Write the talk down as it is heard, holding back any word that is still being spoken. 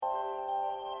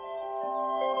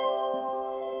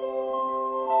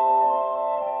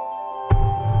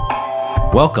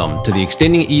Welcome to the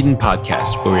Extending Eden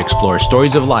podcast, where we explore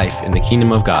stories of life in the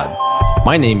kingdom of God.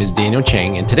 My name is Daniel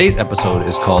Chang, and today's episode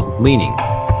is called Leaning.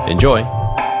 Enjoy.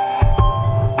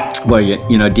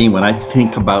 Well, Dean, when I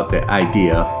think about the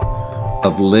idea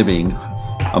of living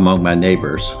among my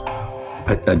neighbors,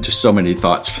 just so many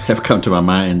thoughts have come to my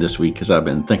mind this week as I've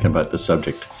been thinking about the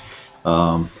subject.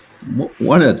 One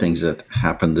of the things that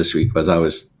happened this week was I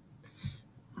was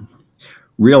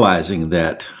realizing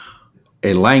that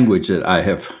a language that I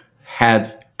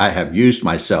have used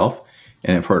myself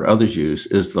and have heard others use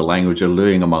is the language of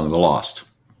living among the lost.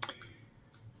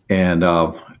 And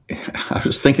I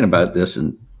was thinking about this,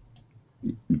 and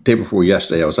the day before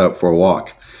yesterday, I was out for a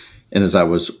walk. And as I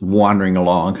was wandering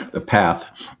along the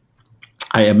path,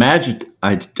 I imagined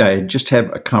I had just had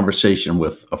a conversation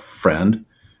with a friend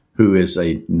who is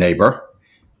a neighbor.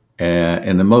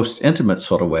 In the most intimate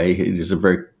sort of way, he is a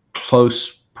very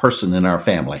close person in our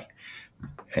family.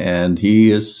 And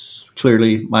he is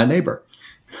clearly my neighbor.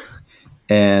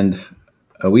 And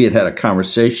we had a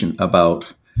conversation about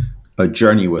a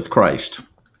journey with Christ.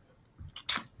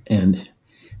 And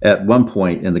at one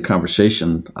point in the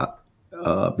conversation,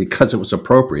 because it was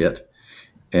appropriate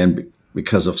and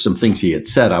because of some things he had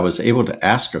said, I was able to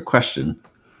ask a question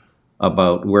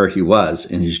about where he was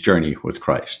in his journey with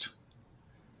Christ.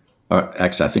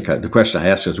 Actually, I think the question I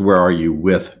asked is, where are you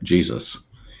with Jesus?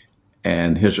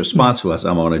 And his response was,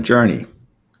 I'm on a journey.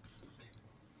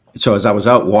 So as I was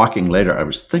out walking later, I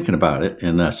was thinking about it,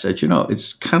 and I said,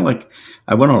 it's kind of like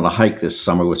I went on a hike this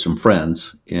summer with some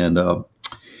friends, and it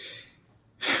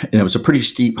was a pretty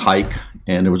steep hike,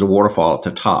 and there was a waterfall at the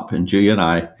top. And Julia and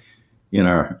I, in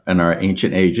our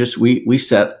ancient ages, we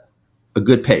set a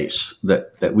good pace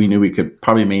that we knew we could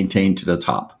probably maintain to the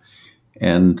top.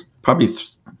 And probably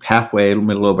halfway, a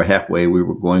little over halfway, we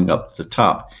were going up to the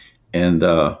top. And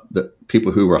the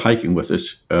people who were hiking with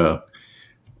us,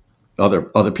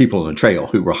 other people on the trail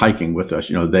who were hiking with us,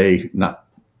 they, not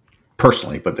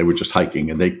personally, but they were just hiking,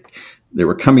 and they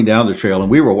were coming down the trail, and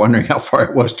we were wondering how far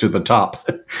it was to the top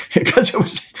because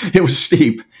it was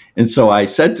steep. And so I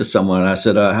said to someone, I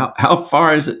said, how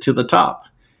far is it to the top?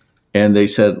 And they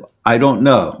said, I don't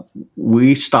know.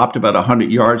 We stopped about 100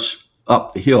 yards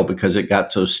up the hill because it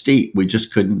got so steep. We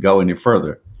just couldn't go any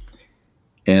further.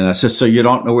 And I said, so you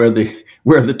don't know where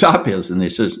the top is? And they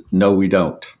says, no, we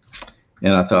don't.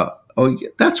 And I thought, oh,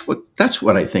 that's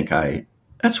what I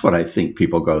think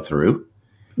people go through.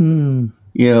 Mm.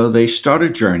 They start a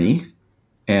journey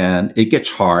and it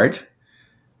gets hard.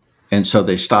 And so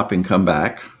they stop and come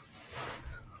back.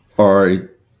 Or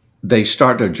they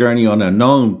start a journey on a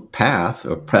known path,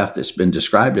 a path that's been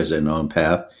described as a known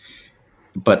path,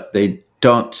 but they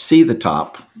don't see the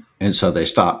top. And so they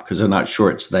stop because they're not sure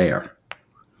it's there.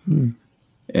 Hmm.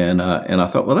 And I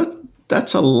thought, well,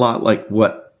 that's a lot like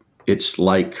what it's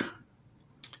like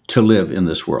to live in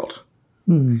this world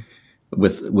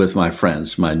with my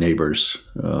friends, my neighbors,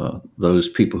 those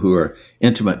people who are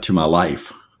intimate to my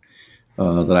life,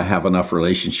 that I have enough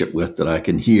relationship with that I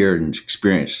can hear and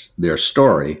experience their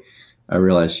story. I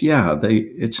realized,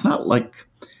 it's not like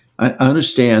I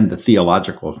understand the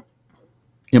theological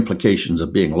implications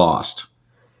of being lost,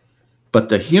 but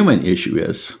the human issue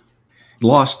is,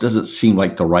 lost doesn't seem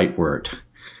like the right word.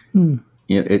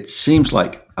 It seems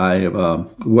like I have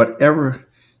whatever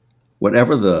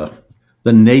the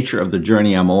nature of the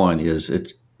journey I'm on is.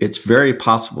 It's very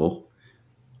possible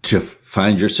to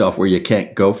find yourself where you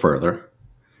can't go further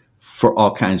for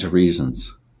all kinds of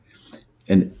reasons.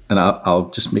 And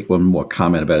I'll just make one more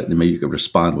comment about it, and maybe you could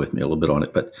respond with me a little bit on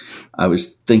it. But I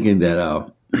was thinking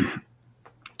that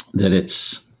that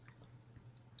it's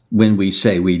when we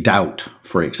say we doubt,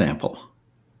 for example.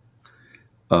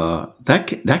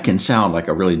 That can sound like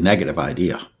a really negative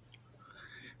idea.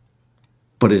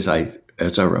 But as I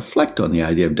reflect on the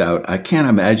idea of doubt, I can't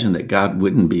imagine that God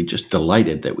wouldn't be just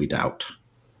delighted that we doubt.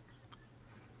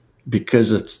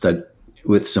 Because it's that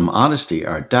with some honesty,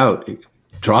 our doubt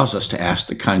draws us to ask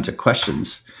the kinds of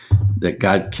questions that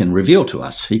God can reveal to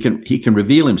us. He can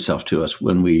reveal himself to us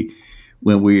when we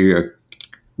are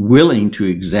willing to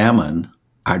examine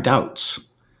our doubts.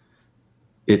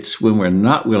 It's when we're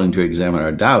not willing to examine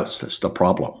our doubts that's the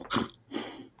problem.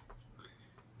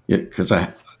 Because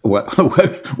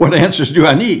what answers do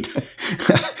I need?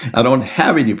 I don't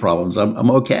have any problems.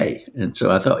 I'm okay. And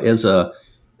so I thought, as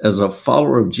a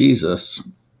follower of Jesus,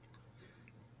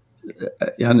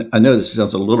 I know this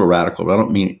sounds a little radical, but I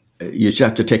don't mean you just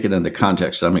have to take it in the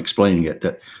context. I'm explaining it.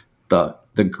 That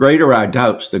the greater our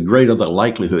doubts, the greater the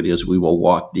likelihood is we will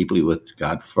walk deeply with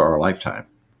God for our lifetime.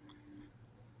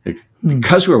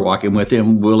 Because we're walking with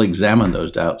him, we'll examine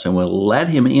those doubts and we'll let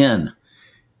him in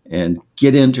and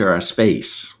get into our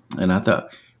space. And I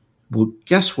thought, well,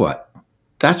 guess what?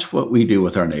 That's what we do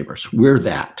with our neighbors. We're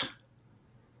that.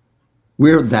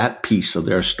 We're that piece of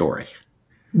their story.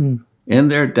 In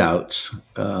their doubts,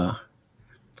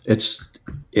 it's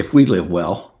if we live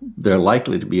well, they're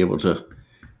likely to be able to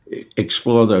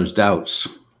explore those doubts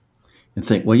and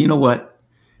think, well, you know what?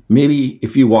 Maybe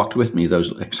if you walked with me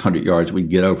those next 100 yards, we'd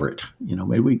get over it.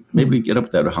 Maybe we get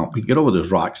up that hump, we get over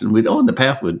those rocks, and and the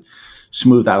path would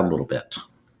smooth out a little bit,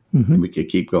 and we could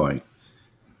keep going.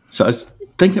 So I was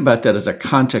thinking about that as a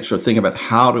context, or thinking about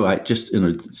how do I, just in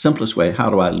the simplest way, how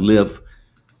do I live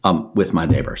with my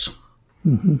neighbors?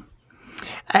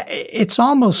 It's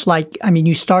almost like,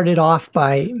 you started off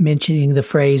by mentioning the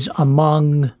phrase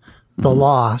 "among the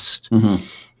lost," and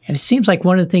it seems like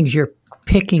one of the things you're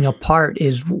picking apart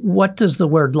is, what does the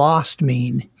word lost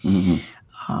mean?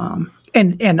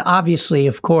 And obviously,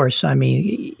 of course,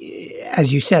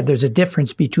 as you said, there's a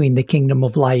difference between the kingdom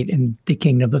of light and the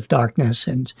kingdom of darkness.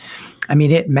 And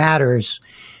it matters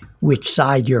which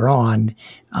side you're on.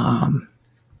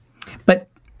 But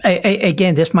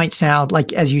again, this might sound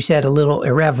like, as you said, a little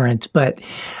irreverent, but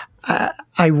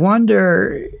I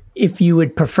wonder if you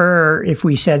would prefer if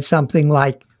we said something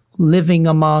like living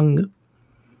among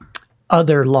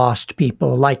other lost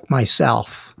people like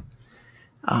myself.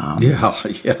 Yeah.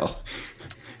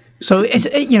 So it's,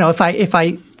 if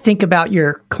I think about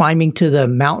your climbing to the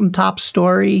mountaintop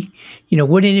story,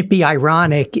 wouldn't it be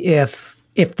ironic if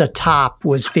the top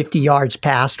was 50 yards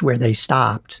past where they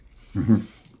stopped?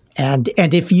 And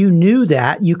if you knew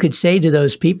that, you could say to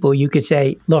those people, you could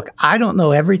say, look, I don't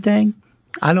know everything.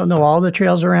 I don't know all the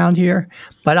trails around here,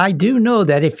 but I do know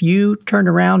that if you turn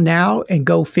around now and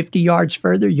go 50 yards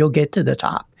further, you'll get to the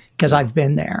top because I've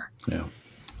been there. Yeah.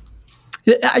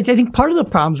 I think part of the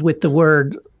problems with the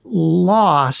word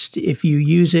lost, if you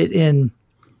use it in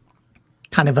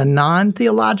kind of a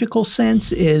non-theological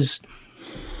sense, is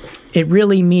it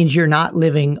really means you're not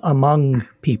living among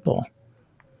people.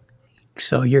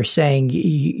 So you're saying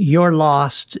you're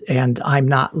lost and I'm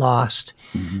not lost.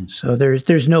 So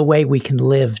there's no way we can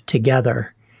live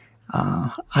together.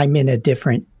 I'm in a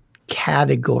different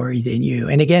category than you.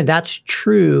 And again, that's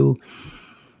true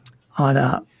on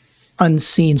a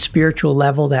unseen spiritual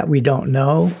level that we don't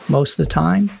know most of the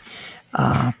time.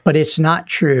 But it's not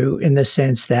true in the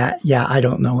sense that, I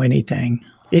don't know anything.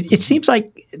 It seems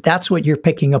like that's what you're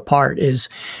picking apart is,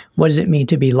 what does it mean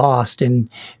to be lost, and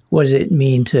what does it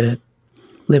mean to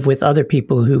live with other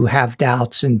people who have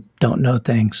doubts and don't know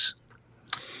things?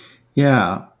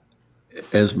 Yeah.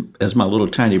 As my little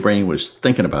tiny brain was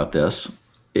thinking about this,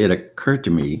 it occurred to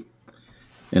me,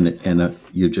 and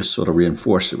you just sort of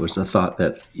reinforced it, was the thought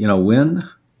that,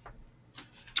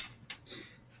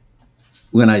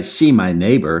 when I see my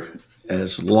neighbor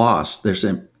as lost,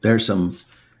 there's some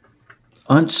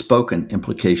unspoken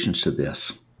implications to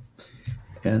this.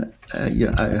 And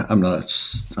I'm not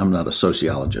a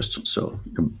sociologist, so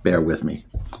bear with me.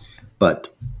 But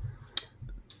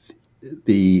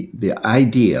the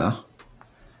idea,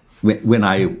 when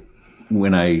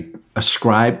I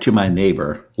ascribe to my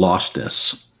neighbor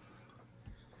lostness,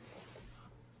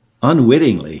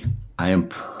 unwittingly, I am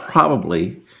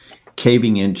probably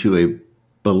caving into a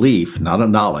belief, not a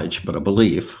knowledge, but a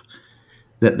belief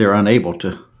that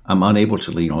I'm unable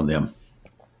to lean on them.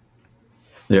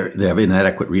 They have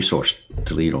inadequate resource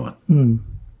to lean on.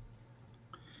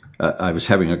 I was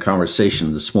having a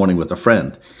conversation this morning with a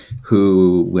friend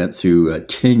who went through a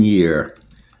 10-year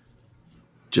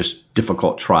just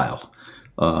difficult trial.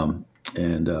 And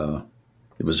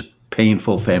it was a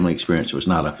painful family experience. It was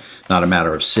not a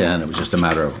matter of sin. It was just a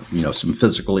matter of, some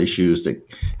physical issues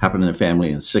that happened in the family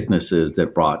and sicknesses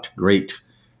that brought great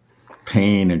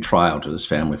pain and trial to this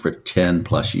family for 10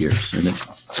 plus years. And it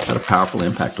had a powerful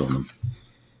impact on them.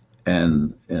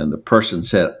 And the person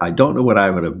said, I don't know what I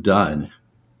would have done.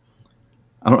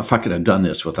 I don't know if I could have done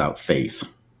this without faith.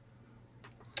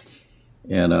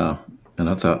 And I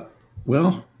thought,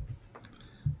 well,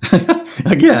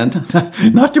 again,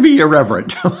 not to be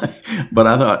irreverent, but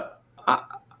I thought,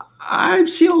 I've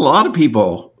seen a lot of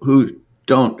people who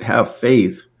don't have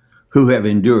faith who have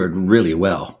endured really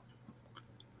well.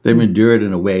 They've endured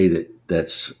in a way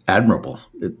that's admirable.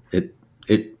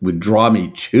 It would draw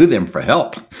me to them for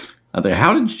help. I think,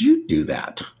 how did you do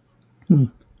that?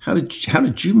 How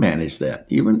did you manage that?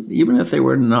 Even if they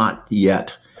were not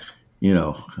yet,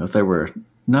 if they were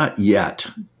not yet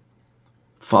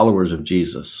followers of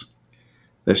Jesus,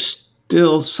 there's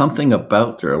still something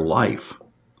about their life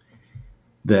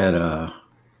that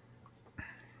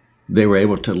they were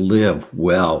able to live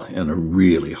well in a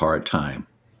really hard time.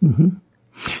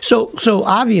 So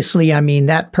obviously, I mean,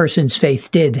 that person's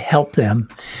faith did help them.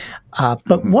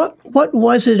 But what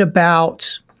was it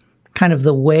about kind of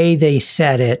the way they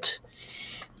said it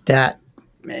that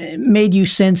made you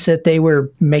sense that they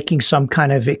were making some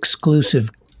kind of exclusive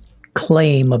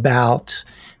claim about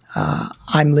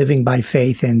I'm living by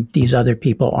faith and these other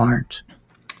people aren't?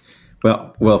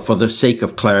 Well, for the sake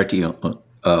of clarity,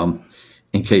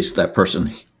 in case that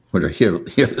person were to hear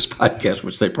this podcast,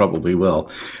 which they probably will,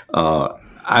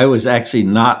 I was actually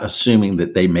not assuming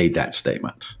that they made that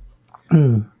statement.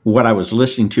 What I was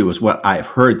listening to is what I've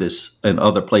heard this in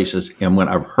other places, and when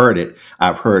I've heard it,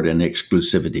 I've heard an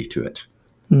exclusivity to it.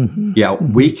 Yeah,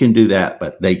 we can do that,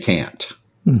 but they can't.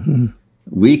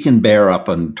 We can bear up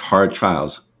on hard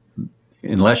trials.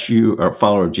 Unless you are a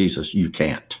follower of Jesus, you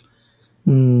can't.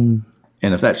 And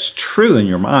if that's true in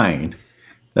your mind,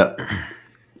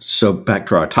 so back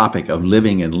to our topic of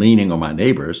living and leaning on my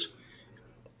neighbors,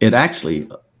 it actually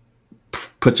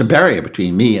puts a barrier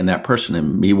between me and that person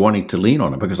and me wanting to lean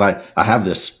on them, because I have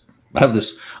this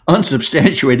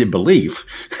unsubstantiated belief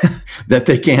that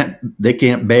they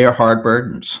can't bear hard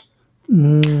burdens.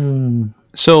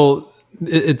 So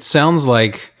it sounds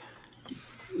like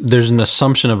there's an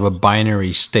assumption of a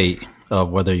binary state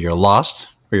of whether you're lost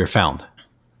or you're found.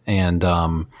 And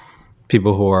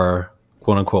people who are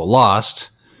quote unquote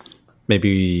lost,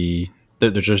 maybe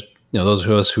they're just, those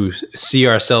of us who see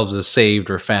ourselves as saved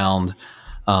or found,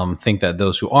 think that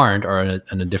those who aren't are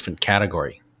in a different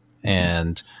category.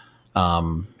 And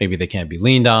maybe they can't be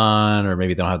leaned on, or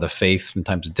maybe they don't have the faith in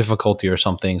times of difficulty or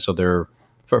something. So they're,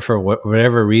 for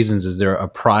whatever reasons, is there a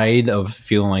pride of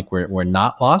feeling like we're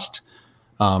not lost?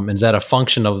 Is that a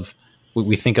function of what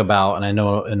we think about? And I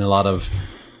know in a lot of,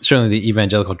 certainly the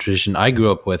evangelical tradition I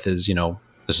grew up with is,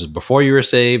 this is before you were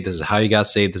saved, this is how you got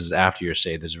saved, this is after you're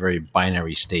saved. There's a very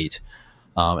binary state.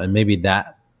 And maybe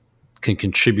that can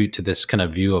contribute to this kind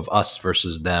of view of us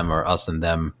versus them, or us and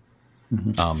them,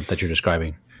 that you're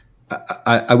describing.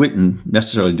 I wouldn't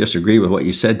necessarily disagree with what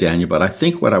you said, Daniel, but I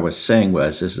think what I was saying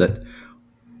is that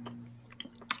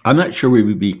I'm not sure we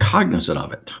would be cognizant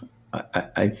of it.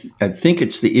 I think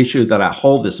it's the issue that I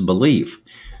hold this belief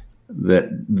that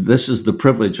this is the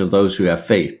privilege of those who have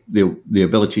faith, the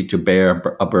ability to bear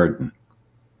a burden.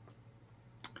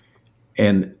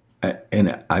 And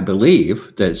I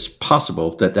believe that it's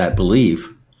possible that belief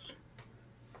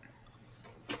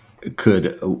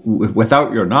could,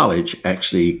 without your knowledge,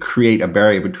 actually create a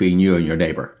barrier between you and your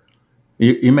neighbor.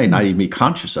 You may not even be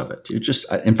conscious of it.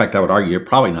 In fact, I would argue you're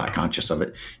probably not conscious of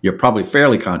it. You're probably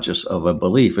fairly conscious of a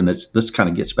belief. And this kind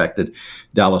of gets back to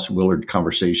Dallas Willard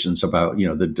conversations about,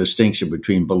 the distinction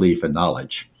between belief and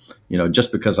knowledge.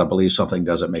 Just because I believe something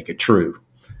doesn't make it true.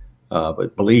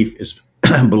 But belief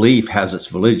has its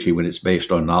validity when it's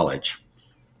based on knowledge,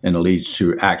 and it leads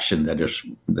to action that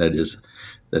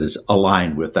is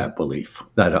aligned with that belief,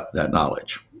 that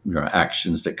knowledge.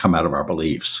 Actions that come out of our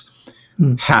beliefs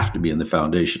have to be in the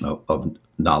foundation of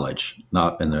knowledge,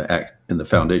 not in the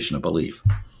foundation of belief.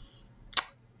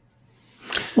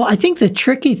 Well, I think the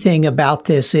tricky thing about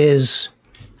this is,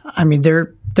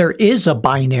 there is a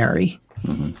binary.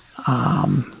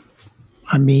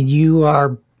 You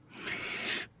are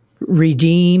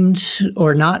redeemed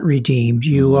or not redeemed.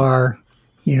 You are,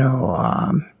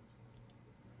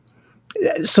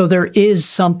 so there is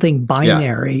something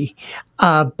binary.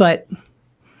 Yeah. But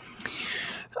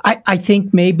I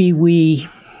think maybe we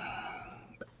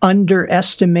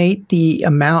underestimate the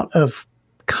amount of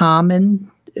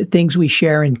common things we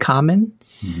share in common.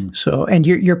 So, and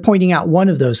you're pointing out one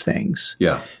of those things.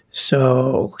 Yeah.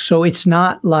 So it's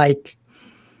not like,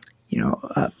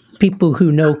 people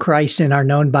who know Christ and are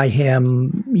known by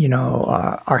Him,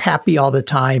 are happy all the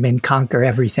time and conquer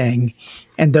everything.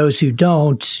 And those who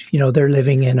don't, they're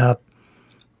living in a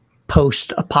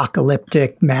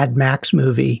post-apocalyptic Mad Max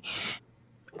movie.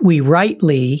 We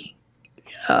rightly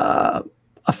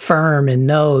affirm and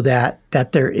know that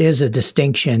there is a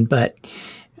distinction, but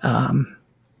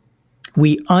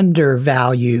we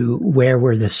undervalue where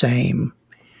we're the same.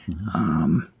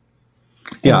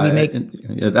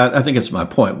 I think it's my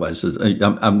point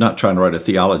I'm not trying to write a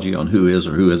theology on who is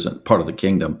or who isn't part of the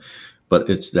kingdom, but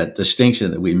it's that distinction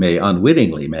that we may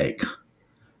unwittingly make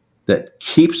that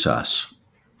keeps us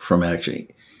from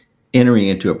actually entering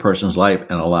into a person's life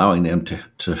and allowing them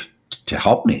to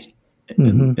help me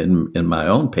in my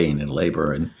own pain and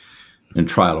labor and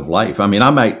trial of life. I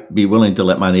might be willing to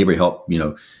let my neighbor help,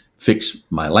 fix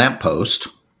my lamppost,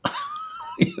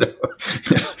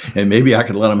 and maybe I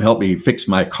could let them help me fix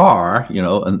my car,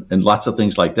 and lots of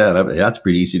things like that. That's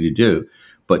pretty easy to do.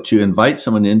 But to invite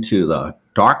someone into the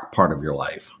dark part of your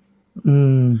life,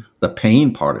 the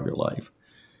pain part of your life,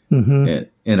 And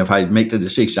if I make the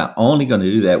distinction, I'm only going to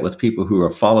do that with people who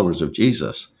are followers of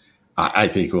Jesus, I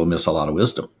think we'll miss a lot of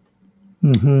wisdom.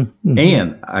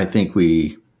 And I think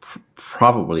we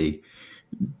probably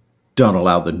don't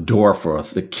allow the door for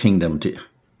the kingdom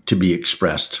to be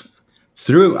expressed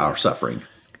through our suffering.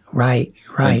 Right.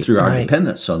 And through our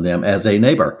dependence on them as a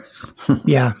neighbor.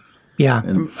 Yeah.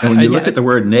 And when you look at the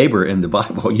word neighbor in the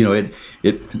Bible, you know, it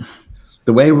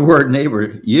the way the word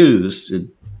neighbor used, it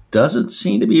doesn't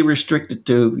seem to be restricted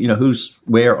to, you know, who's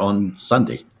where on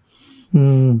Sunday.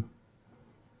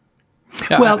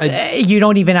 Well, you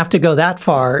don't even have to go that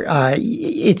far.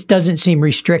 It doesn't seem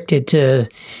restricted to,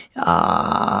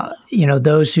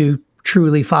 those who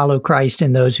truly follow Christ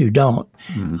and those who don't.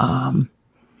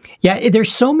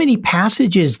 There's so many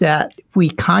passages that we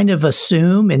kind of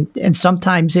assume, and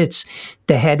sometimes it's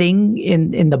the heading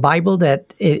in the Bible and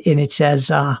it says,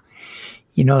 now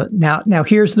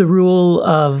here's the rule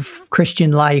of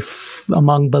Christian life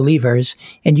among believers,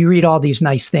 and you read all these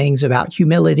nice things about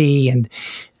humility and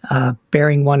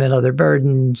bearing one another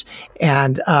burdens,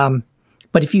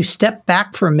 but if you step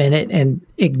back for a minute and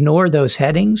ignore those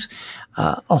headings,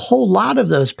 a whole lot of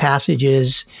those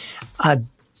passages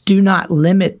do not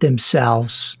limit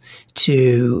themselves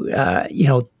to,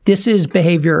 this is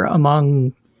behavior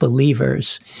among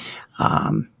believers.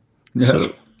 I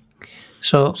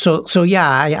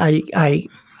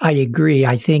agree.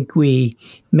 I think we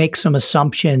make some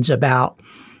assumptions about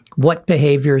what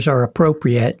behaviors are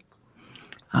appropriate.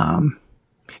 Kind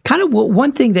of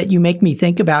one thing that you make me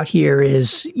think about here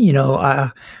is,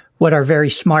 what our very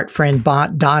smart friend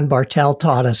Don Bartel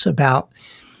taught us about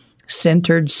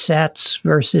centered sets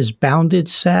versus bounded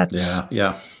sets.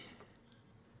 Yeah.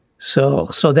 So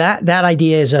that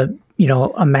idea is a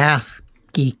math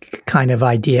geek kind of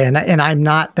idea, and I'm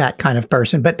not that kind of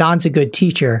person, but Don's a good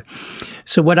teacher.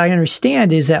 So what I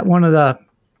understand is that one of the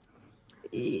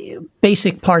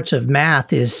basic parts of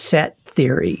math is set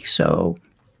theory. So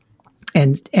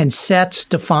and sets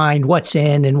define what's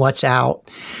in and what's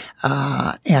out,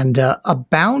 and a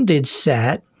bounded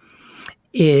set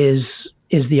is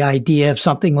the idea of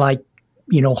something like,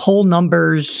 whole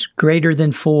numbers greater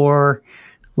than 4,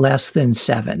 less than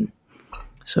 7.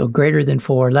 So greater than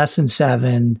 4, less than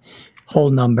 7, whole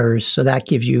numbers. So that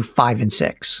gives you 5 and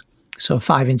 6. So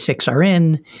 5 and 6 are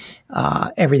in,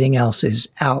 everything else is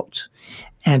out.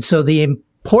 And so the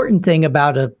important thing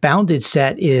about a bounded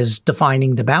set is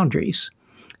defining the boundaries.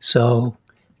 So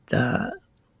the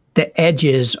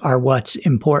edges are what's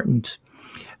important.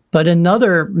 But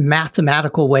another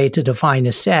mathematical way to define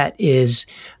a set is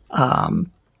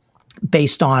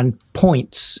based on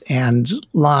points and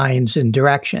lines and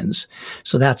directions.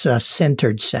 So that's a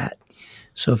centered set.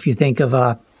 So if you think of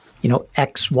a,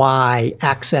 XY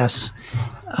axis,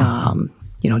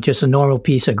 just a normal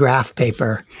piece of graph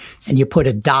paper, and you put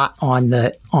a dot on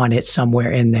it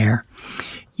somewhere in there,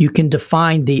 you can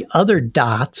define the other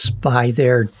dots by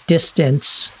their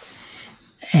distance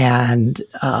and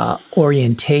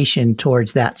orientation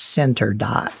towards that center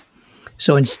dot.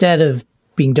 So instead of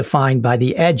being defined by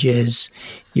the edges,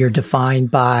 you're defined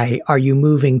by, are you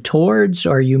moving towards,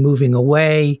 or are you moving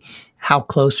away? How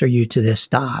close are you to this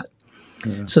dot?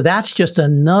 Yeah. So that's just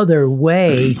another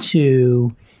way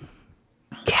to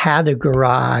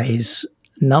categorize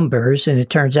numbers, and it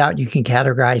turns out you can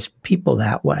categorize people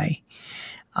that way.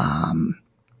 And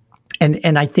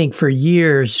I think for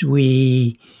years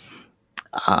we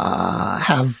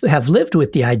have lived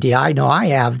with the idea, I know I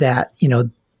have, that,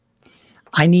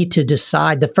 I need to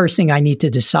decide, the first thing I need to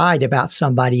decide about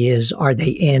somebody is, are they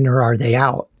in or are they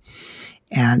out?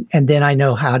 And then I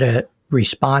know how to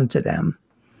respond to them.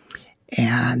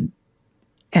 And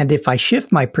if I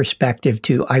shift my perspective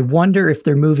to, I wonder if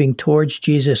they're moving towards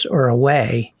Jesus or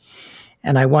away,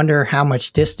 and I wonder how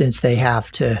much distance they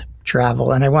have to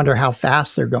travel, and I wonder how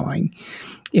fast they're going.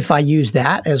 If I use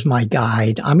that as my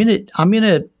guide, I'm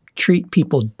gonna treat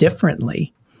people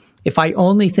differently. If I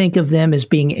only think of them as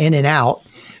being in and out,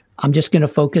 I'm just going to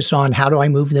focus on how do I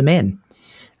move them in.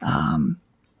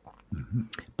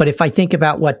 But if I think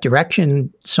about what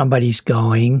direction somebody's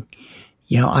going,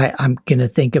 I'm going to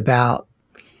think about,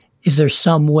 is there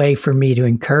some way for me to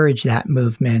encourage that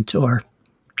movement or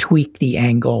tweak the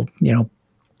angle,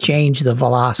 change the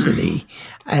velocity?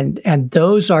 And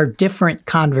those are different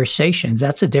conversations.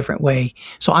 That's a different way.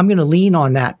 So I'm going to lean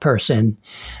on that person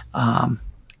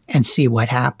and see what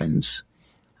happens.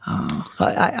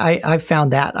 I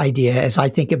found that idea as I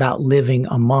think about living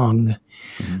among.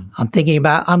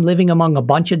 I'm living among a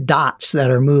bunch of dots that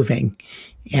are moving,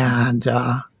 and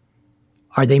are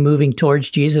they moving towards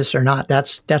Jesus or not?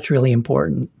 That's really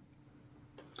important.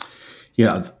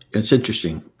 Yeah, it's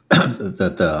interesting.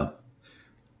 that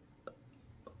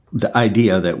the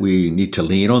idea that we need to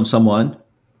lean on someone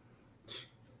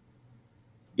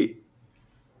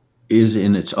is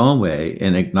in its own way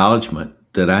an acknowledgement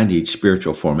that I need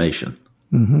spiritual formation.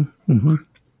 And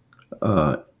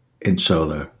so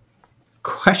the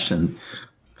question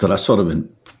that I've sort of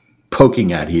been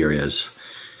poking at here is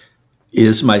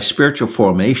my spiritual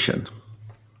formation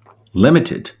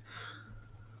limited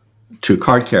to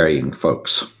card-carrying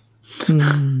folks,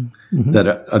 that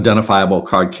are identifiable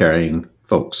card-carrying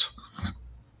folks?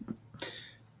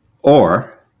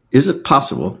 Or is it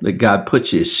possible that God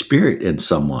puts his spirit in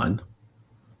someone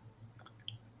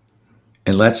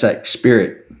and lets that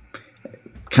spirit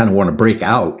kind of want to break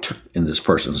out in this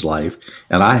person's life,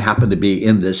 and I happen to be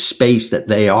in this space that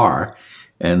they are,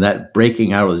 and that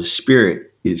breaking out of the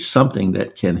spirit is something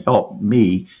that can help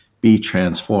me be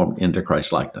transformed into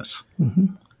Christ-likeness?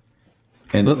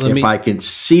 And if I can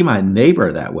see my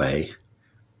neighbor that way,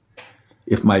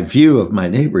 if my view of my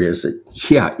neighbor is that,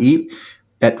 yeah,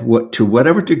 to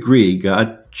whatever degree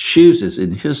God chooses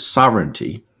in his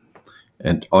sovereignty,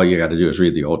 and all you got to do is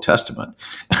read the Old Testament,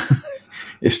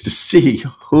 is to see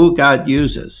who God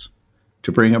uses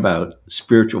to bring about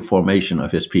spiritual formation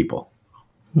of his people.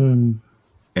 And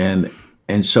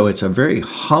so it's a very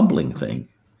humbling thing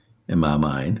in my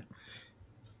mind,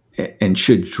 and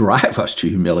should drive us to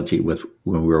humility when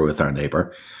we're with our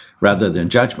neighbor rather than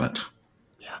judgment.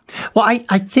 Well,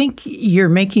 I think you're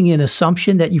making an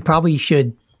assumption that you probably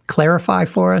should clarify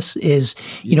for us is,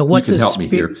 what you can help me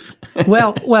here.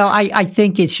 well, I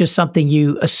think it's just something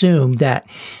you assume that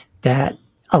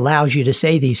allows you to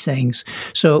say these things.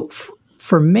 So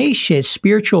formation,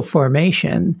 spiritual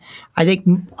formation, I think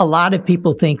a lot of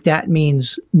people think that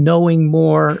means knowing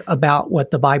more about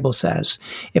what the Bible says.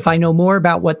 If I know more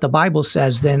about what the Bible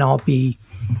says, then I'll be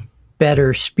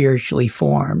better spiritually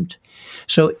formed.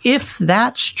 So if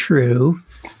that's true,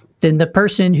 then the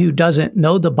person who doesn't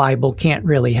know the Bible can't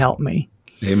really help me.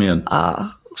 Amen.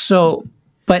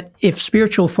 But if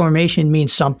spiritual formation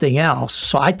means something else,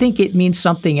 so I think it means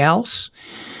something else,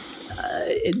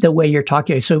 the way you're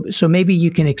talking. So maybe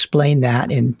you can explain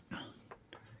that. And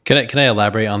can I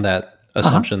elaborate on that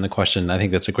assumption? The question, I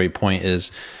think that's a great point,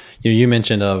 is you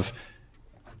mentioned of,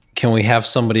 can we have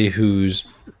somebody who's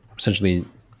essentially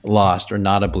lost or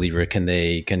not a believer?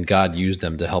 Can God use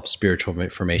them to help spiritual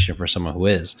formation for someone who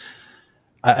is?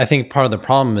 I think part of the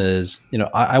problem is,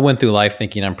 I went through life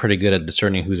thinking I'm pretty good at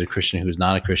discerning who's a Christian, who's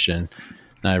not a Christian.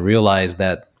 And I realized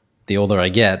that the older I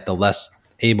get, the less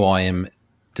able I am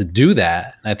to do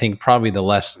that. And I think probably the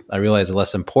less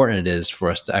important it is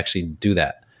for us to actually do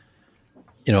that.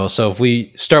 So if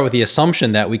we start with the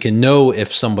assumption that we can know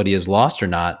if somebody is lost or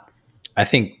not, I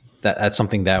think that's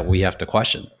something that we have to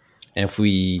question. And if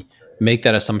we make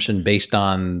that assumption based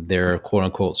on their quote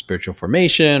unquote spiritual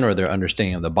formation or their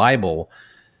understanding of the Bible,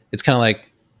 it's kind of like,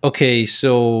 okay,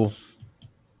 so,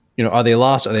 are they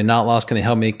lost? Are they not lost? Can they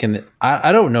help me?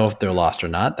 I don't know if they're lost or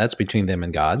not. That's between them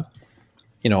and God.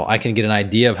 I can get an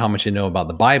idea of how much they know about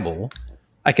the Bible.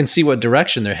 I can see what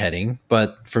direction they're heading,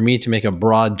 but for me to make a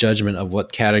broad judgment of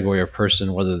what category of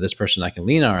person, whether this person I can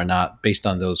lean on or not, based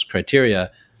on those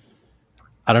criteria,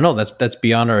 I don't know. That's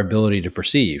beyond our ability to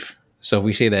perceive. So if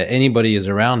we say that anybody is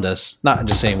around us, not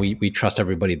just saying we trust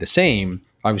everybody the same,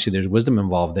 obviously there's wisdom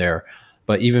involved there,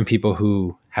 but even people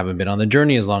who haven't been on the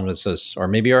journey as long as us, or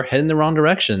maybe are heading the wrong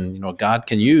direction, God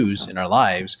can use in our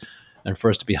lives. And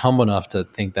for us to be humble enough to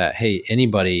think that, hey,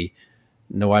 anybody,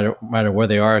 no matter where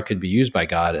they are, could be used by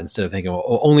God, instead of thinking,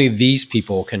 well, only these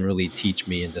people can really teach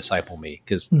me and disciple me,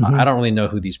 because I don't really know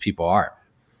who these people are.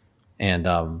 And,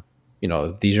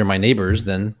 if these are my neighbors,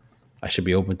 then I should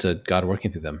be open to God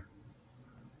working through them.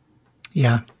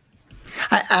 Yeah.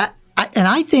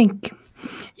 I think,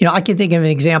 I can think of an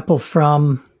example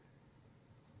from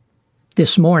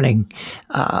this morning.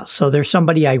 So there's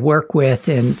somebody I work with,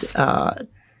 and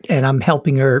I'm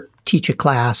helping her teach a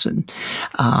class, and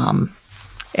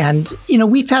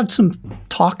we've had some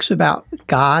talks about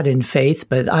God and faith,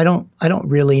 but I don't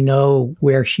really know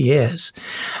where she is.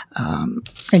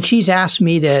 And she's asked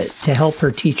me to help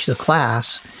her teach the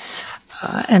class.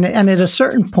 And at a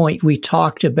certain point, we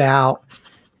talked about,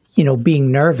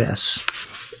 being nervous.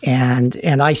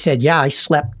 And I said, yeah, I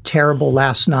slept terrible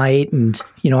last night. And,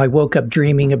 I woke up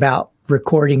dreaming about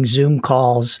recording Zoom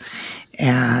calls.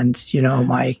 And,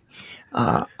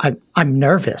 I'm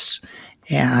nervous.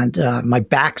 And my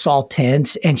back's all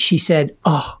tense. And she said,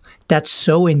 oh, that's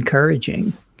so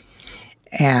encouraging.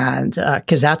 And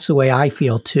because that's the way I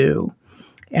feel too.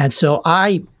 And so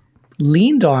I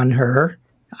leaned on her.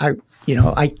 I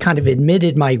kind of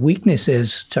admitted my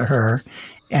weaknesses to her,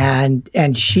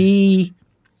 and she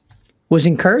was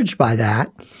encouraged by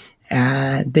that.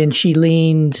 And then she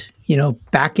leaned,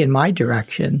 back in my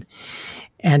direction.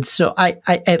 And so I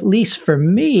at least for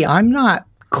me, I'm not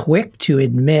quick to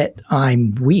admit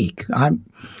I'm weak.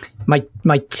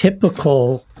 My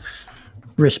typical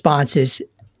response is,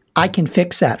 I can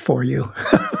fix that for you.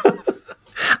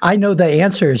 I know the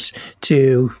answers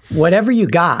to whatever you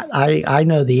got. I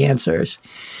know the answers.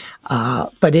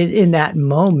 But in that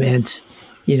moment,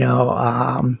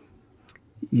 I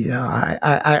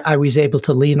was able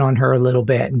to lean on her a little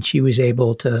bit, and she was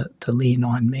able to lean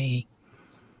on me.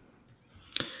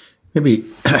 Maybe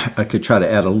I could try to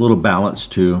add a little balance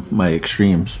to my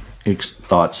extremes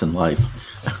thoughts in life.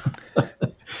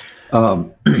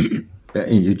 And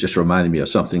you just reminded me of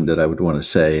something that I would want to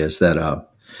say is that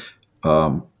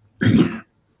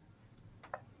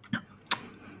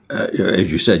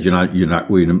as you said,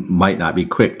 we might not be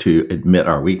quick to admit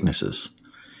our weaknesses.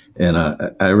 And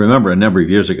I remember a number of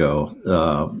years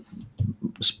ago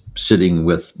sitting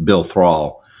with Bill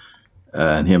Thrall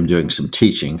and him doing some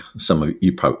teaching.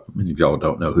 Many of y'all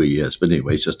don't know who he is, but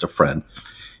anyway, he's just a friend.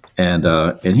 And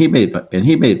he made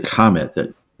the comment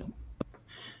that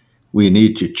we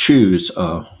need to choose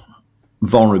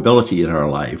vulnerability in our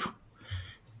life,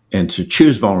 and to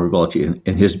choose vulnerability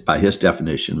by his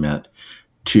definition meant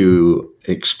to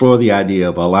explore the idea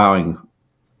of allowing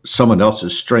someone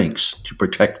else's strengths to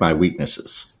protect my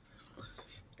weaknesses.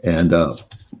 And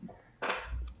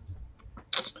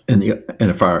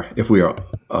if we are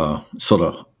sort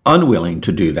of unwilling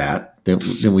to do that, then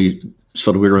we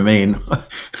remain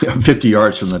 50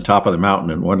 yards from the top of the mountain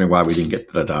and wondering why we didn't get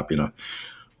to the top.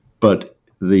 But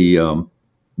the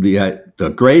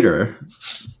greater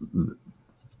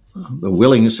the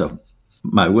willingness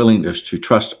to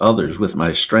trust others with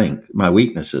my strength, my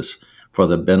weaknesses, for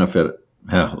the benefit.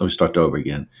 Let me start over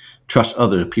again. Trust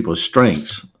other people's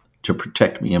strengths to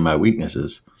protect me and my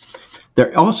weaknesses.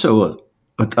 There also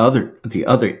at the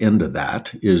other end of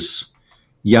that is,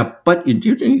 but you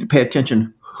do need to pay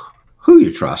attention who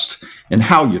you trust and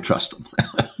how you trust them.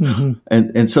 Mm-hmm.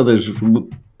 and so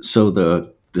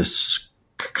this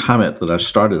comment that I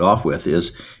started off with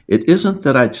is, it isn't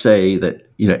that I'd say that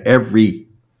every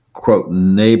quote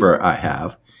neighbor I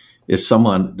have is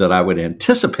someone that I would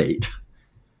anticipate,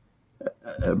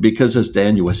 because as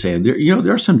Daniel was saying,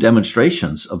 there are some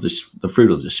demonstrations of the fruit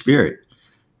of the Spirit,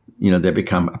 that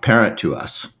become apparent to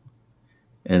us.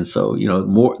 And so,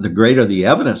 the greater the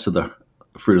evidence of the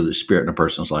fruit of the Spirit in a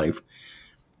person's life,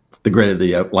 the greater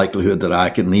the likelihood that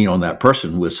I can lean on that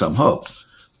person with some hope.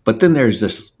 But then there's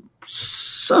this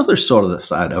other sort of the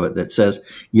side of it that says,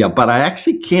 but I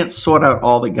actually can't sort out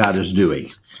all that God is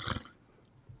doing.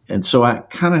 And so I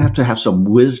kind of have to have some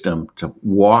wisdom to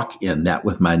walk in that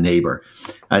with my neighbor.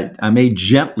 I may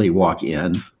gently walk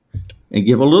in and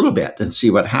give a little bit and see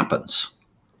what happens.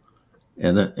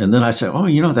 And then I say,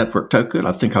 that worked out good.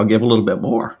 I think I'll give a little bit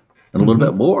more and a little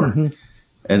bit more.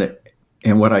 Mm-hmm.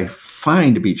 And what I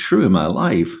find to be true in my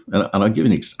life, and I'll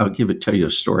tell you a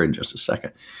story in just a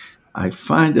second. I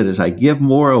find that as I give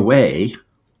more away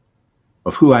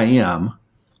of who I am,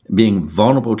 being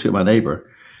vulnerable to my neighbor,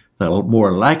 the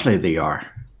more likely they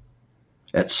are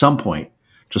at some point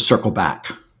to circle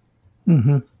back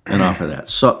and offer that.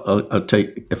 So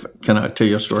can I tell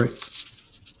you a story?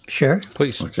 Sure.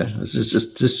 Please. Okay.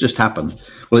 This just happened.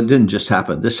 Well, it didn't just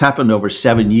happen. This happened over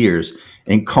 7 years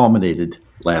and culminated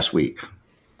last week.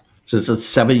 So it's a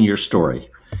 7-year story.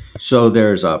 So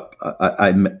there's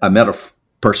I met a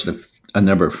person a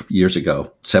number of years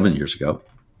ago, 7 years ago,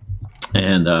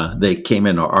 and they came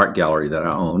in our art gallery that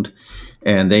I owned,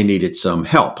 and they needed some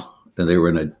help. And they were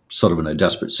in a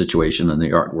desperate situation in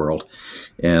the art world,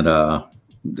 and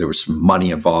there was some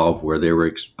money involved where they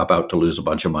were about to lose a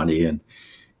bunch of money, and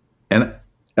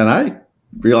I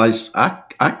realized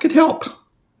I could help.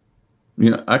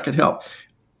 I could help.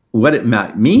 What it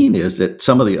might mean is that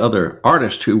some of the other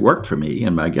artists who worked for me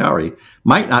in my gallery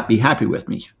might not be happy with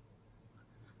me.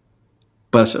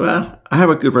 But I said, I have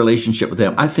a good relationship with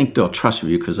them. I think they'll trust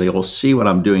me because they will see what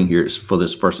I'm doing here is for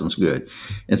this person's good.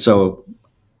 And so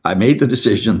I made the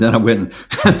decision. Then I went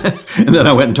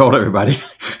and told everybody,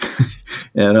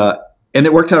 and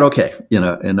it worked out okay.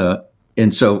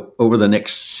 And so over the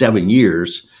next 7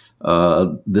 years,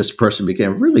 this person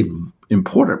became a really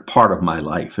important part of my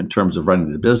life in terms of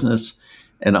running the business,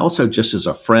 and also just as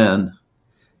a friend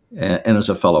and as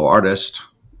a fellow artist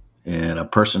and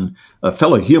a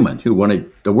fellow human who wanted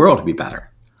the world to be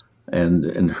better.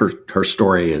 And her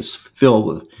story is filled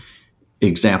with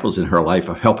examples in her life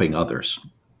of helping others.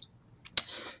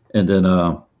 And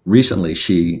then recently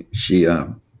she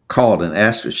called and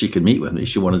asked if she could meet with me.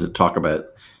 She wanted to talk about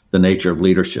the nature of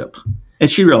leadership.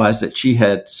 And she realized that she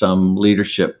had some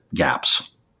leadership gaps.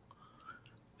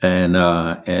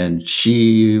 And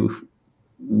she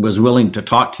was willing to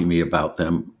talk to me about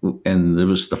them. And it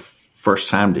was the first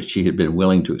time that she had been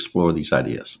willing to explore these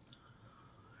ideas.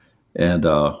 And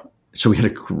so we had a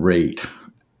great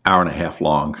hour and a half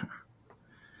long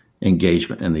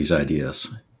engagement in these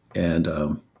ideas. And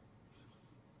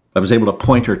I was able to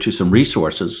point her to some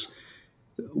resources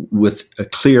with a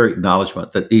clear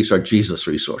acknowledgement that these are Jesus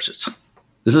resources.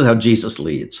 This is how Jesus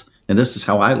leads. And this is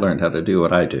how I learned how to do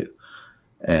what I do.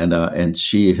 And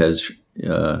she has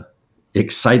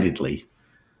excitedly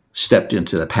stepped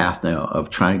into the path now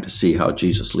of trying to see how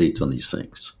Jesus leads on these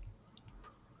things.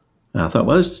 And I thought,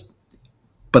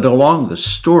 but along the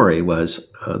story was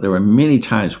there were many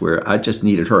times where I just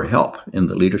needed her help in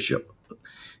the leadership.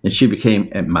 And she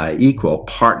became my equal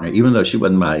partner, even though she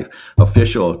wasn't my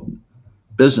official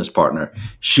business partner.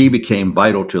 She became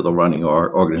vital to the running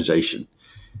our organization.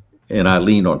 And I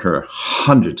leaned on her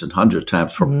hundreds and hundreds of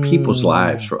times for people's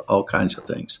lives, for all kinds of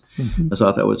things. And so I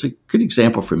thought that was a good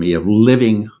example for me of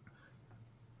living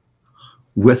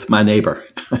with my neighbor.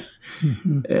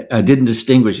 I didn't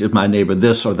distinguish if my neighbor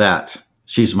this or that.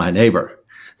 She's my neighbor.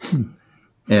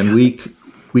 And we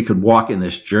could walk in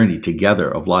this journey together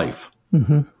of life.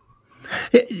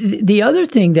 The other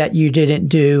thing that you didn't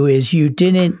do is you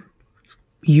didn't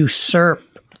usurp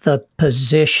the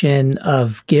position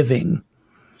of giving.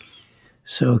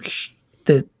 So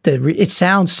it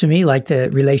sounds to me like the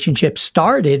relationship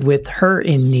started with her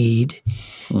in need.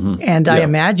 And I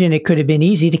imagine it could have been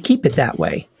easy to keep it that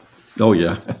way. Oh,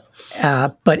 yeah.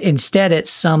 But instead, at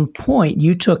some point,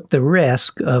 you took the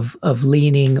risk of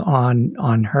leaning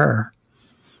on her.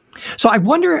 So I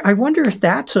wonder if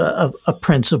that's a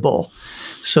principle.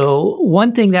 So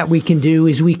one thing that we can do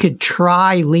is we could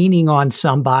try leaning on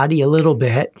somebody a little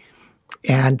bit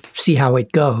and see how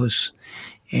it goes.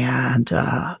 And,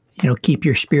 keep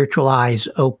your spiritual eyes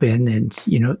open and,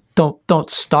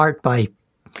 don't start by,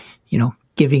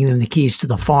 giving them the keys to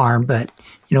the farm, but,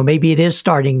 maybe it is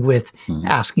starting with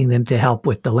asking them to help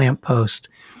with the lamppost.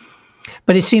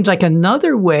 But it seems like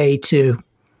another way to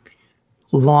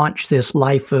launch this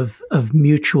life of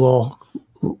mutual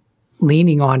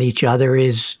leaning on each other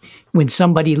is when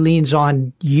somebody leans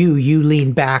on you, you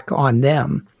lean back on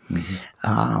them.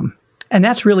 And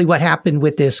that's really what happened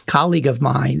with this colleague of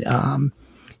mine.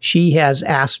 She has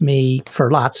asked me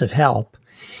for lots of help,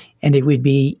 and it would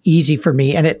be easy for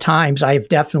me. And at times, I've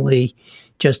definitely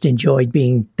just enjoyed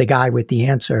being the guy with the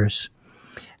answers.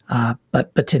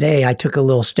 But today, I took a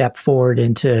little step forward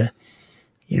into,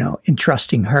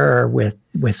 entrusting her with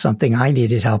something I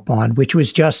needed help on, which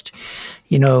was just,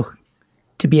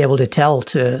 to be able to tell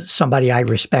to somebody I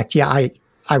respect, I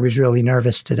was really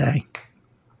nervous today.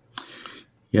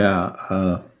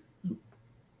 Yeah.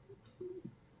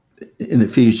 In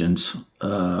Ephesians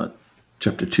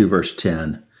chapter 2, verse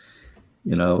 10,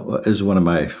 is one of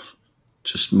my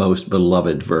just most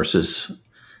beloved verses.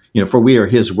 For we are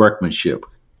his workmanship,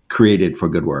 created for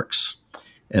good works.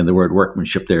 And the word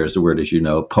workmanship there is the word, as you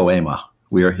know, poema.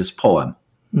 We are his poem.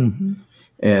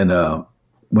 And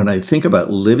when I think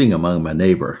about living among my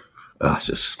neighbor,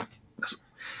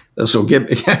 so give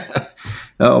me,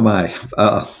 oh my,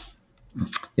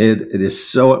 it is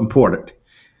so important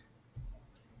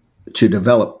to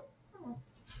develop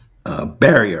a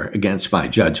barrier against my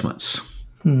judgments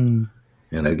and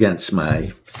against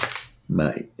my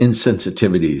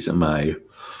insensitivities and my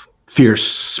fierce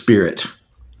spirit.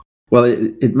 Well,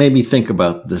 it made me think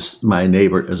about this, my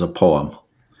neighbor as a poem.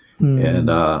 And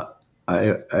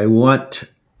I want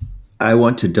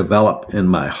to develop in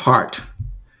my heart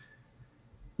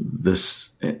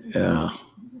this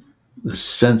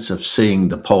sense of seeing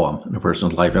the poem in a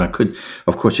person's life. And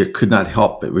you could not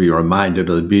help but be reminded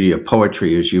of the beauty of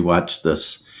poetry as you watch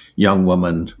this young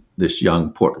woman, this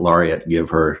young Port Laureate,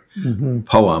 give her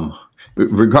poem,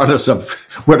 regardless of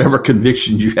whatever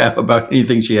convictions you have about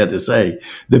anything she had to say.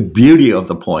 The beauty of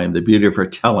the poem, the beauty of her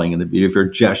telling, and the beauty of her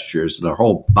gestures, and her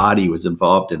whole body was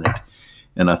involved in it.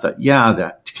 And I thought,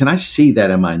 can I see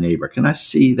that in my neighbor? Can I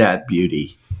see that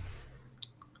beauty?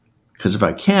 Because if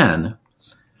I can,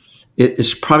 it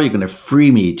is probably going to free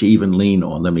me to even lean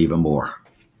on them even more.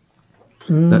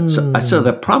 So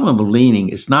the problem of leaning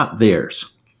is not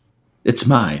theirs. It's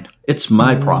mine. It's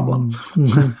my problem.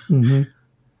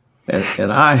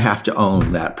 And I have to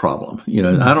own that problem.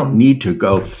 I don't need to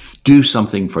go do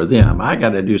something for them. I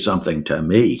got to do something to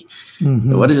me.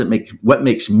 What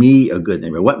makes me a good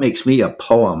neighbor? What makes me a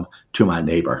poem to my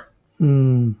neighbor?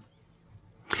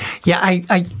 Yeah,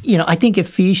 I think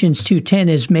Ephesians 2:10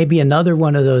 is maybe another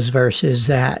one of those verses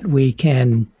that we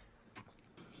can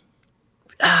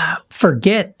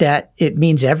forget that it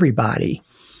means everybody.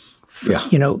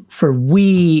 Yeah. For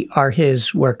we are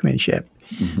his workmanship.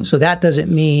 Mm-hmm. So that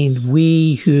doesn't mean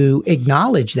we who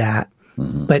acknowledge that,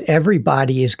 but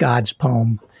everybody is God's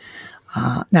poem.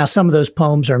 Now, some of those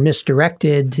poems are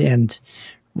misdirected and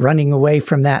running away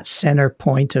from that center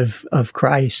point of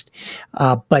Christ,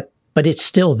 but it's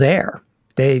still there.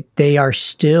 They are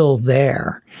still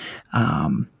there.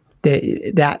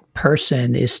 That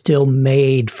person is still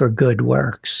made for good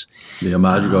works. The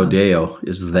Imago Dei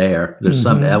is there. There's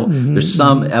there's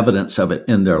some evidence of it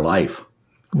in their life.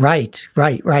 Right.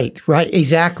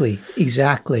 Exactly.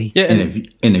 Yeah,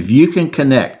 And if you can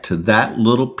connect to that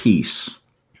little piece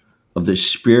of the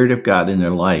Spirit of God in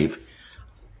their life,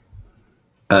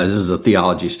 this is a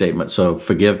theology statement, so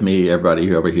forgive me, everybody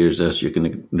who ever hears this, you can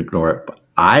ignore it. But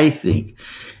I think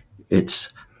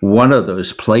it's one of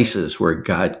those places where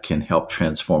God can help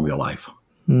transform your life.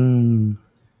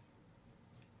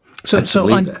 So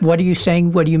what are you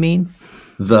saying? What do you mean?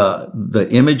 The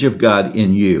image of God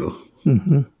in you,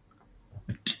 the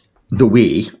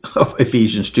we of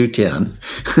Ephesians 2:10,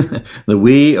 the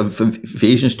we of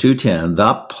Ephesians 2:10,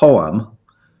 the poem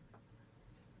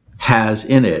has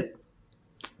in it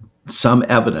some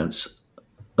evidence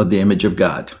of the image of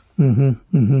God. And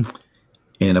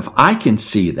if I can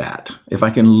see that, if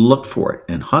I can look for it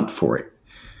and hunt for it,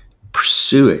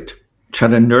 pursue it, try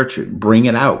to nurture it, bring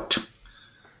it out,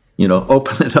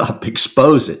 open it up,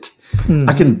 expose it,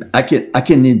 I can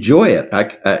enjoy it.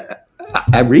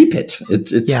 I reap it.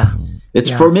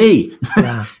 It's for me.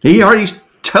 Yeah. He already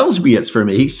tells me it's for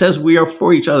me. He says we are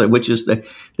for each other, which is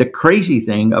the crazy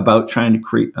thing about trying to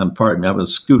create, pardon me, I'm going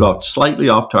to scoot off slightly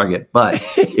off target, but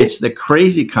it's the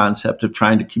crazy concept of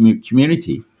trying to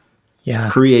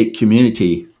create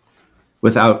community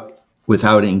without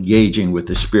engaging with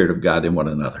the Spirit of God in one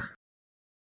another.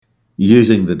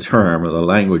 Using the term or the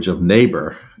language of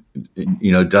neighbor,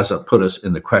 doesn't put us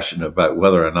in the question about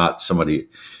whether or not somebody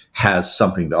has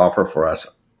something to offer for us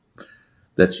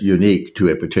that's unique to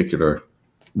a particular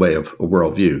way of a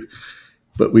worldview.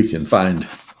 But we can find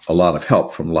a lot of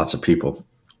help from lots of people.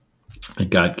 And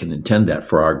God can intend that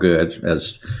for our good,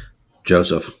 as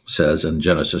Joseph says in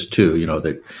Genesis 2,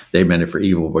 that they meant it for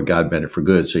evil, but God meant it for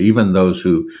good. So even those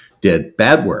who did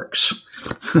bad works,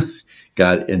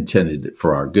 God intended it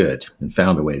for our good and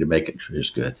found a way to make it for his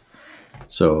good.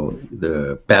 So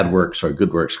the bad works or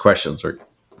good works questions are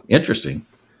interesting.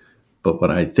 But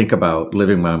when I think about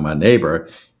living with my neighbor,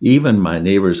 even my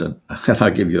neighbors, and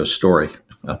I'll give you a story.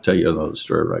 I'll tell you another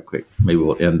story right quick. Maybe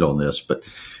we'll end on this. But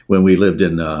when we lived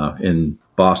in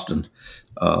Boston,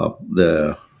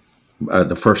 the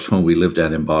first home we lived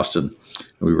at in Boston,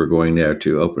 we were going there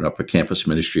to open up a campus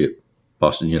ministry at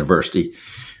Boston University.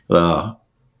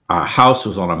 Our house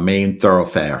was on a main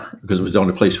thoroughfare because it was the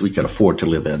only place we could afford to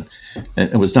live in. And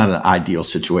it was not an ideal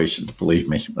situation, believe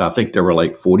me. I think there were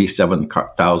like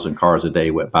 47,000 cars a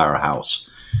day went by our house.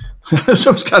 So it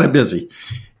was kind of busy.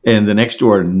 And the next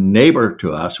door neighbor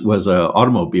to us was an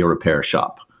automobile repair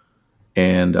shop.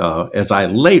 And as I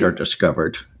later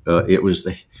discovered, it was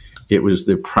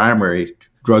the primary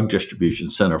drug distribution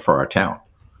center for our town.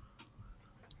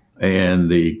 And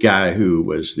the guy who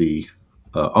was the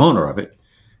owner of it,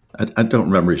 I don't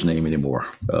remember his name anymore,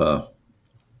 but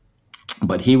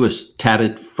he was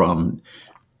tatted from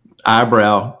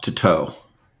eyebrow to toe,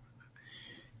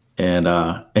 and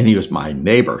he was my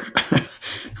neighbor,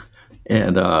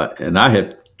 and I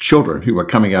had children who were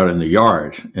coming out in the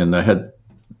yard, and I had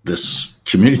this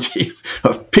community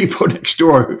of people next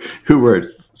door who were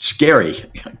scary,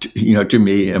 to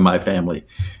me and my family,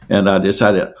 and I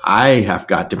decided I have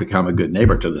got to become a good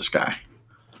neighbor to this guy.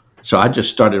 So I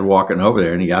just started walking over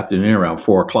there in the afternoon around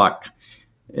 4:00,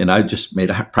 and I just made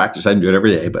a practice. I didn't do it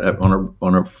every day, but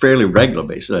on a fairly regular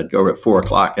basis, I'd go over at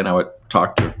 4:00 and I would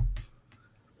talk to.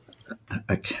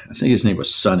 I think his name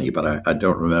was Sonny, but I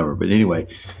don't remember. But anyway,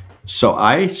 so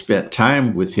I spent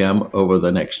time with him over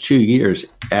the next 2 years,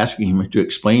 asking him to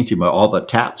explain to me all the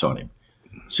tats on him.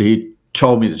 So he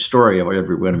told me the story of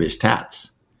every one of his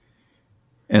tats,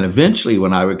 and eventually,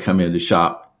 when I would come in the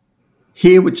shop,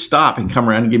 he would stop and come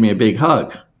around and give me a big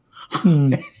hug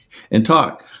and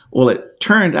talk. Well, it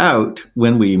turned out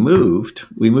when we moved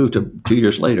 2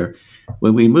 years later,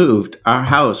 when we moved, our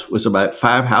house was about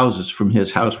 5 houses from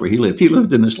his house where he lived. He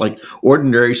lived in this like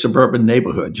ordinary suburban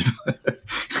neighborhood.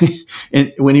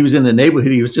 And when he was in the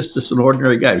neighborhood, he was just an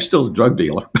ordinary guy. He was still a drug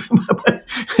dealer,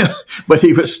 but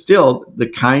he was still the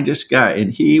kindest guy.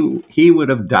 And he would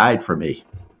have died for me.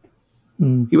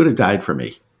 He would have died for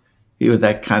me. He had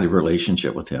that kind of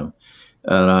relationship with him.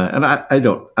 And I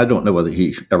don't know whether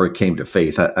he ever came to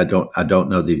faith. I don't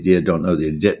know that he did. Don't know that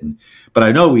he didn't. But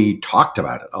I know we talked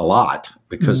about it a lot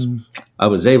because I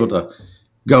was able to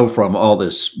go from all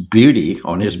this beauty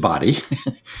on his body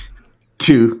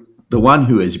to the one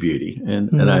who is beauty.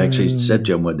 And I actually said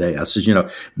to him one day, I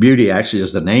said, beauty actually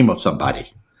is the name of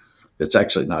somebody. It's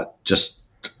actually not just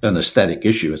an aesthetic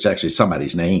issue. It's actually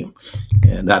somebody's name.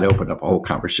 And that opened up a whole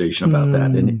conversation about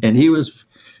that. And he was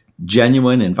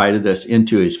genuine, invited us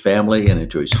into his family and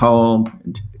into his home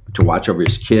and to watch over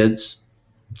his kids.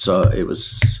 So it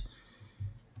was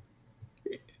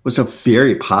a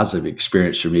very positive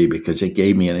experience for me because it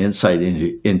gave me an insight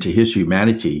into his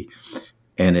humanity,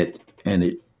 and it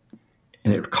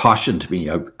cautioned me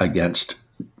against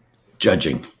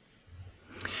judging.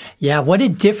 Yeah, what a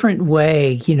different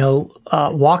way,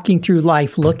 walking through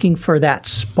life looking for that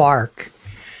spark,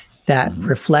 that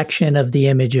reflection of the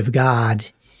image of God,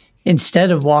 instead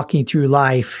of walking through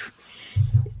life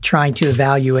trying to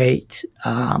evaluate,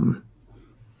 are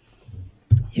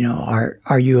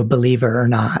you a believer or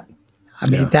not? I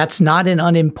mean, that's not an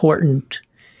unimportant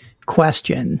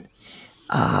question,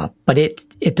 but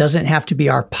it doesn't have to be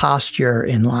our posture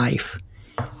in life.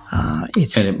 And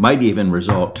it might even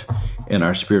result in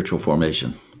our spiritual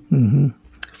formation.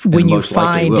 When you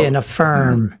find and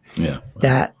affirm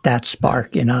that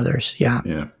spark in others.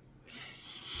 Yeah.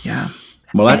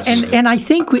 Well, and I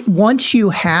think once you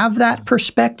have that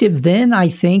perspective, then I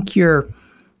think you're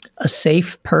a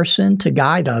safe person to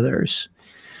guide others.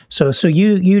 So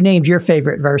you named your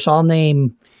favorite verse. I'll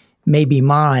name maybe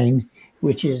mine,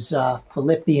 which is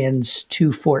Philippians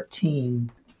 2:14.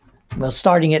 Well,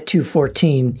 starting at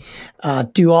 2:14,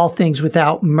 do all things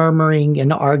without murmuring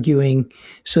and arguing,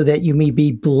 so that you may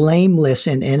be blameless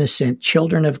and innocent,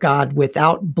 children of God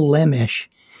without blemish,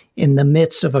 in the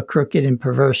midst of a crooked and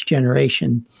perverse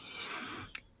generation,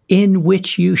 in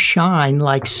which you shine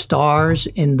like stars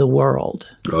in the world.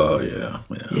 Oh, yeah.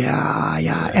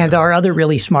 And our other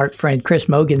really smart friend, Chris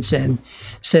Mogensen,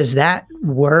 says that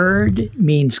word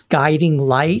means guiding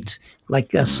light,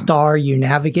 like a star you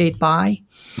navigate by.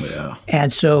 Yeah.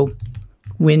 And so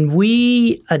when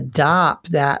we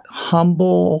adopt that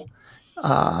humble,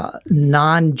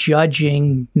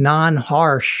 non-judging,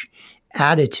 non-harsh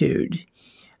attitude,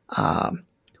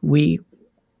 we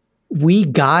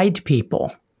guide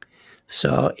people.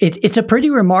 So it's a pretty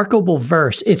remarkable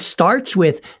verse. It starts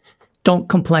with, don't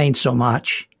complain so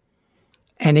much.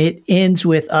 And it ends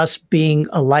with us being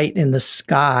a light in the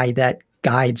sky that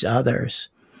guides others.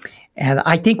 And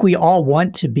I think we all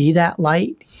want to be that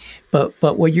light. But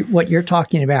what you're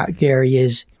talking about, Gary,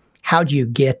 is how do you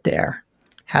get there?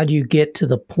 How do you get to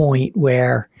the point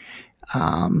where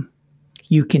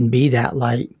you can be that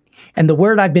light? And the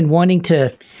word I've been wanting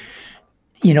to,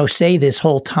 say this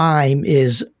whole time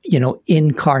is,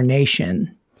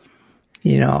 incarnation.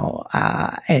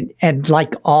 And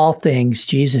like all things,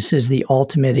 Jesus is the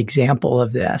ultimate example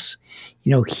of this.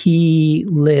 He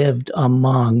lived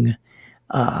among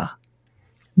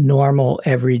normal,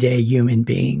 everyday human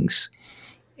beings.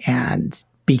 And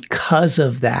because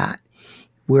of that,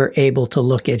 we're able to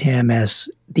look at him as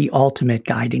the ultimate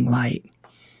guiding light.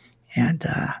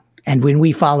 And when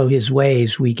we follow his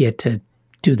ways, we get to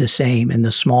do the same in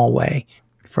the small way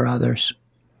for others.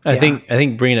 I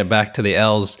think bringing it back to the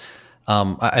L's,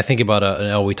 I think about an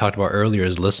L we talked about earlier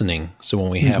is listening. So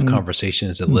when we have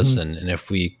conversations that listen, and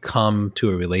if we come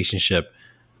to a relationship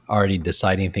already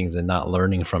deciding things and not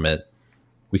learning from it,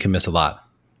 we can miss a lot.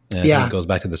 And I think it goes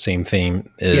back to the same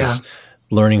theme is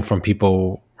learning from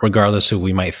people, regardless who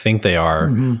we might think they are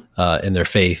in their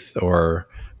faith or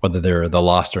whether they're the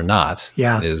lost or not.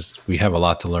 Is we have a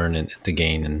lot to learn and to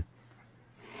gain, and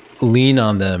lean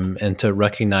on them, and to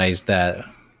recognize that,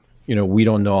 we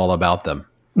don't know all about them.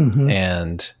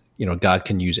 And, God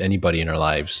can use anybody in our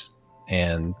lives,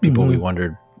 and people we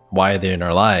wondered why they're in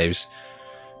our lives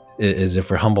is if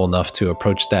we're humble enough to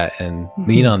approach that and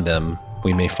lean on them,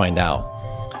 we may find out.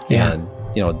 And,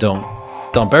 don't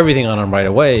dump everything on them right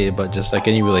away, but just like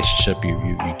any relationship,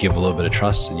 you give a little bit of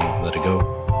trust and you let it go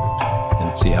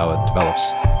and see how it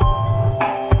develops.